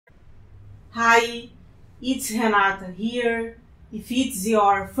Hi, it's Renata here. If it's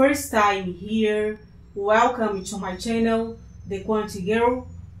your first time here, welcome to my channel, The Quant Girl,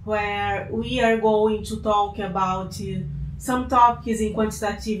 where we are going to talk about some topics in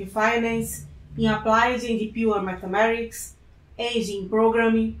quantitative finance, in applied and pure mathematics, and in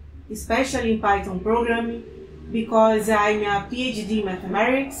programming, especially in Python programming, because I'm a PhD in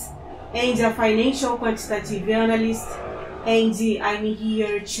mathematics and a financial quantitative analyst, and I'm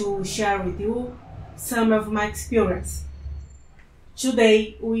here to share with you some of my experience.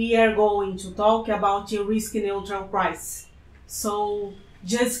 Today we are going to talk about the risk neutral price. So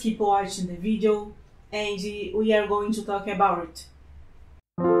just keep watching the video and we are going to talk about it.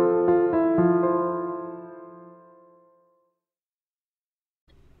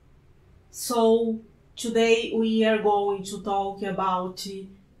 So today we are going to talk about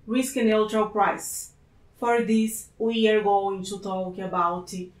risk neutral price. For this, we are going to talk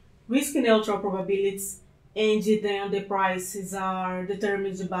about risk neutral probabilities, and then the prices are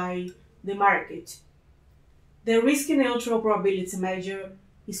determined by the market. The risk neutral probability measure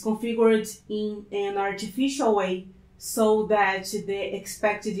is configured in an artificial way so that the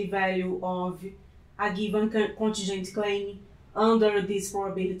expected value of a given contingent claim under this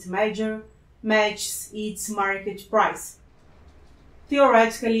probability measure matches its market price.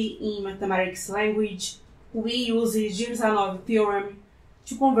 Theoretically, in mathematics language, we use the Girsanov theorem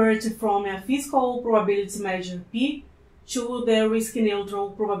to convert from a physical probability measure P to the risk neutral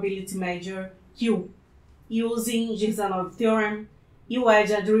probability measure Q. Using Girsanov theorem, you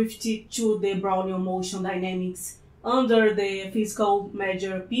add a drift to the Brownian motion dynamics under the physical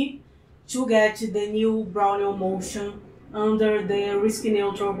measure P to get the new Brownian motion under the risk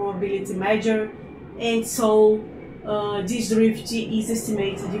neutral probability measure, and so this drift is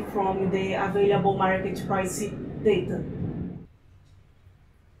estimated from the available market price data.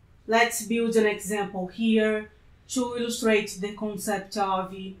 Let's build an example here to illustrate the concept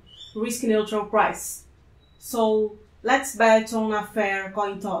of risk neutral price. So let's bet on a fair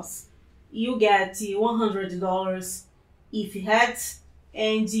coin toss. You get $100 if heads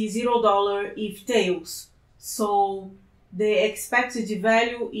and $0 if tails. So the expected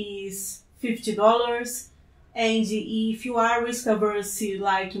value is $50. And if you are risk averse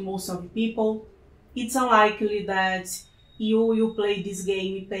like most of the people, it's unlikely that you will play this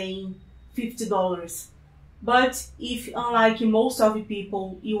game paying $50. But if, unlike most of the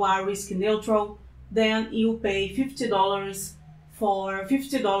people, you are risk neutral, then you pay $50 for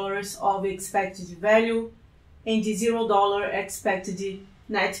 $50 of expected value and $0 expected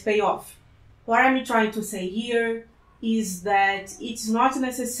net payoff. What I'm trying to say here is that it's not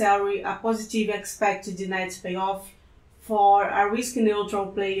necessarily a positive expected net payoff for a risk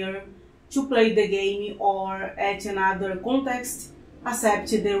neutral player to play the game, or at another context, accept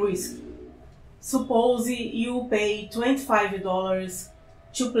the risk. Suppose you pay $25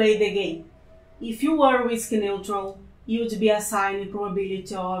 to play the game. If you were risk neutral, you'd be assigned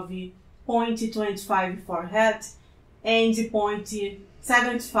probability of 0.25 for head and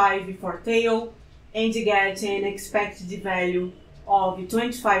 0.75 for tail, and get an expected value of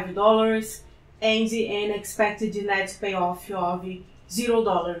 $25 and an expected net payoff of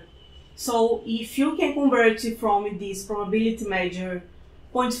 $0. So if you can convert from this probability measure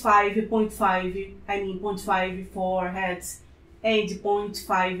 0.5 for heads and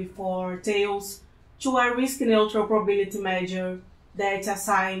 0.5 for tails to a risk neutral probability measure that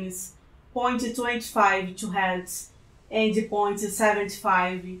assigns 0.25 to heads and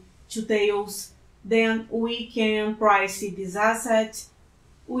 0.75 to tails, then we can price this asset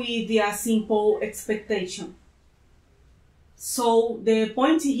with a simple expectation. So the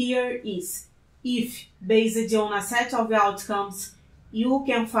point here is, if based on a set of outcomes you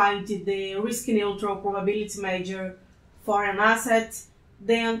can find the risk neutral probability measure for an asset,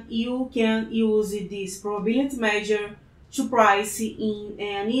 then you can use this probability measure to price in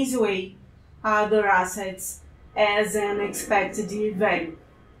an easy way other assets as an expected value.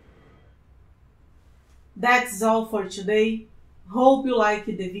 That's all for today. Hope you liked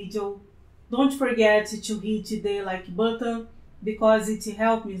the video. Don't forget to hit the like button because it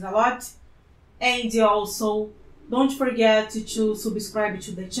helps me a lot. And also, don't forget to subscribe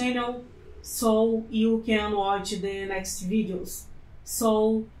to the channel so you can watch the next videos.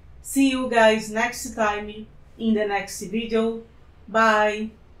 So, see you guys next time in the next video.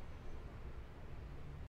 Bye!